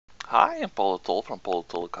Hi, I'm Paul from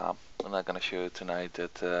Paul.com, and I'm gonna show you tonight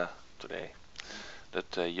that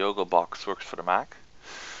Jogobox works for the Mac.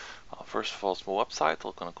 First of all, it's my website,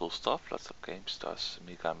 all kind of cool stuff, lots of games, does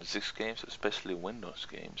Amiga M6 games, especially Windows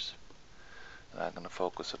games. And I'm gonna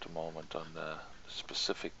focus at the moment on the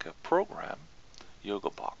specific program,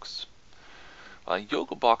 Jogobox.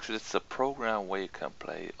 Jogobox is a program where you can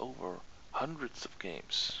play over hundreds of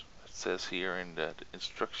games. It says here in the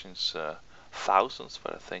instructions thousands,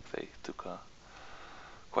 but I think they took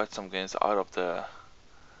quite some games out of the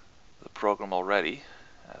program already,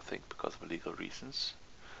 I think because of legal reasons,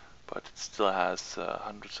 but it still has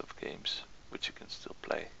hundreds of games which you can still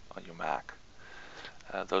play on your Mac.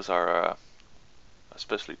 Those are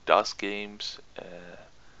especially DOS games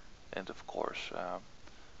and of course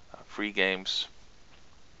free games,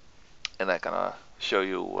 and I'm gonna show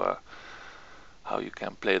you how you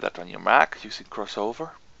can play that on your Mac using crossover.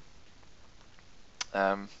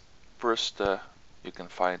 First, you can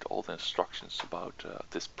find all the instructions about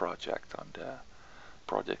this project on the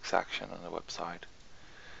project section on the website.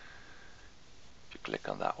 If you click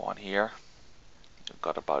on that one here, you've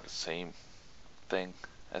got about the same thing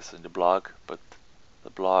as in the blog, but the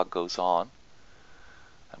blog goes on.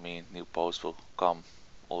 I mean, new posts will come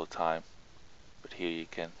all the time, but here you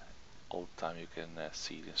can all the time you can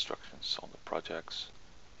see the instructions on the projects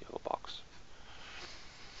Jogobox.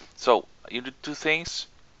 So you do two things.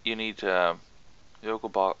 You need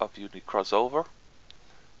Jogobox. You need crossover.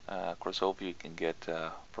 Crossover you can get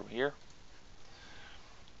from here.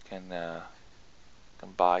 You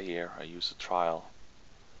can buy here. I use a trial,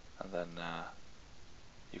 and then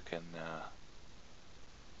you can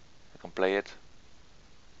play it.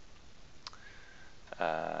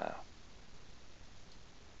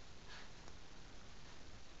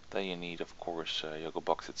 Then you need, of course,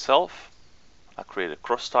 Jogobox itself. I created a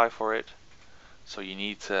cross tie for it. So you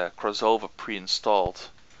need crossover pre-installed,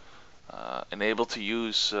 enabled to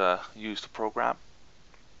use the program.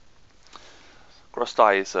 Cross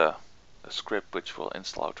tie is a script which will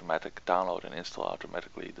download and install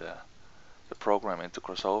automatically the program into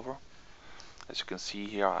crossover. As you can see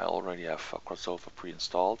here, I already have crossover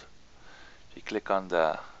pre-installed. If you click on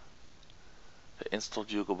the install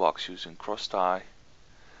Jogobox using cross tie,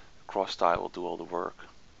 the cross tie will do all the work.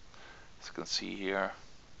 As you can see here,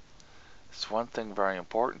 it's one thing very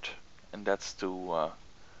important, and that's to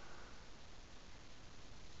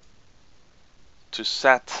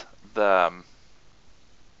set the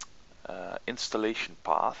installation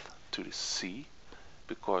path to the C,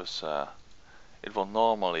 because it will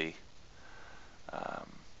normally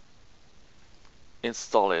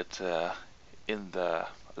install it in the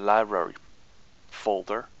library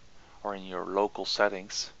folder or in your local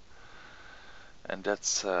settings, and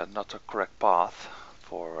that's not the correct path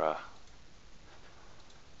for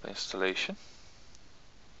the installation.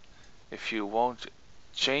 If you won't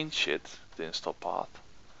change it, the install path,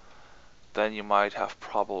 then you might have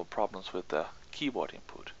problems with the keyboard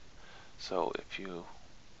input. So if you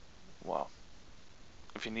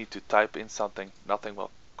need to type in something, nothing will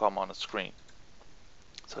come on the screen.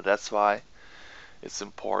 So that's why it's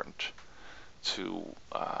important to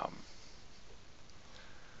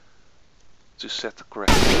set the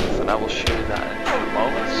correct path, and I will show you that in a few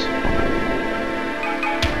moments.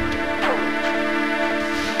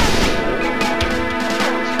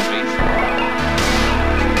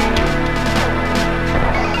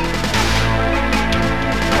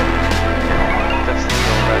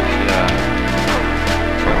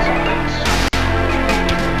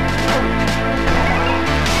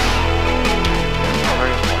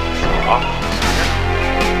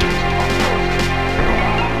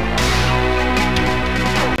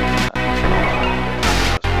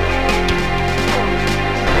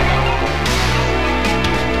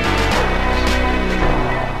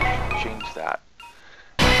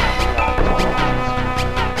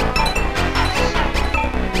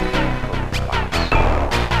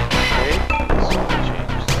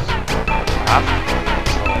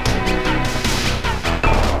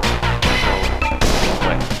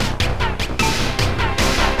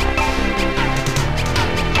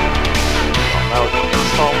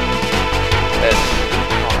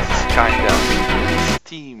 Kind of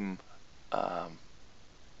Steam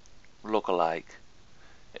lookalike.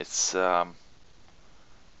 It's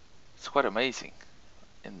quite amazing,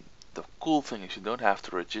 and the cool thing is you don't have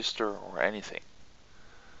to register or anything.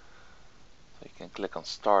 So you can click on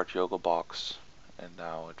Start Jogobox, and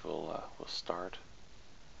now it will start.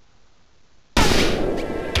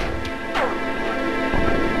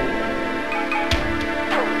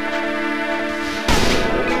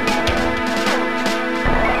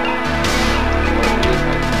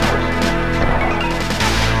 First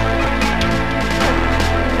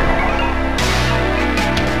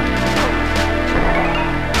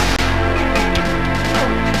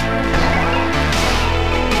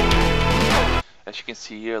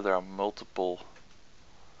are multiple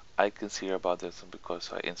icons here about this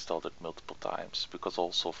because I installed it multiple times, because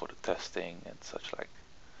also for the testing and such like.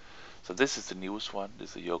 So this is the newest one.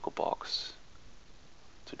 This is the Jogobox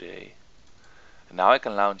today, and now I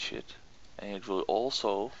can launch it, and it will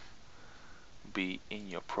also be in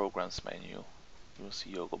your programs menu. You will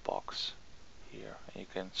see Jogobox here, and you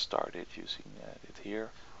can start it using it here,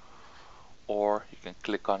 or you can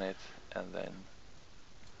click on it and then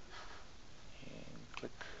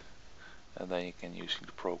click, and then you can, using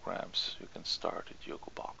the programs, you can start at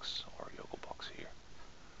Jogobox or Jogobox here.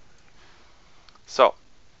 So,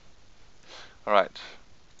 alright,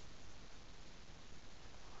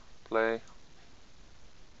 play.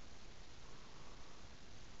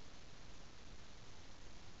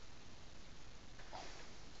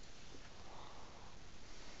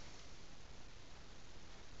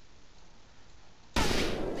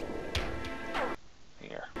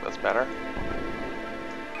 Here, that's better.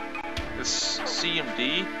 This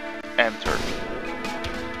CMD, enter.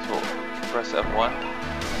 So press F1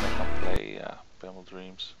 and I can play Primal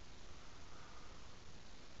Dreams.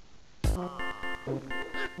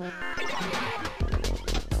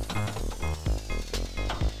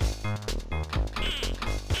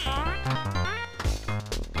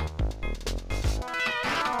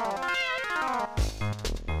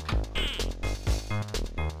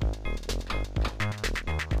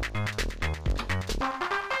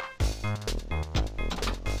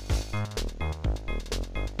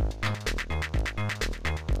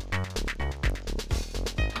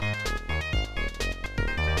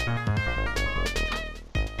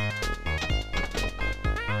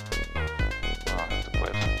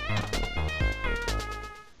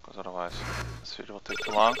 Otherwise this video will take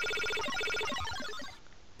too long.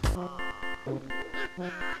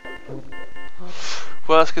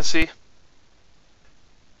 Well, as you can see,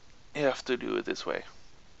 you have to do it this way.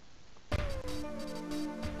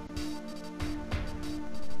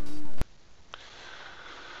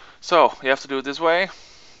 So you have to do it this way.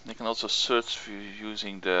 You can also search for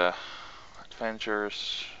using the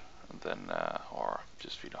adventures, and then or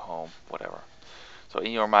just via the home, whatever. So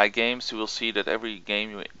in your My Games, you will see that every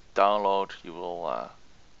game you download, you will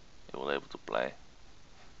able to play.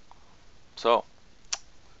 So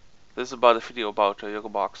this is about the video about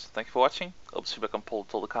Jogobox. Thank you for watching. Hope to see you back on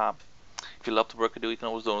poltol.com. If you love the work I do, you can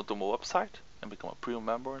always donate to my website and become a premium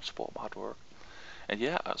member and support my hard work. And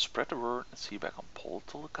yeah, spread the word and see you back on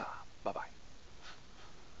poltol.com. Bye bye.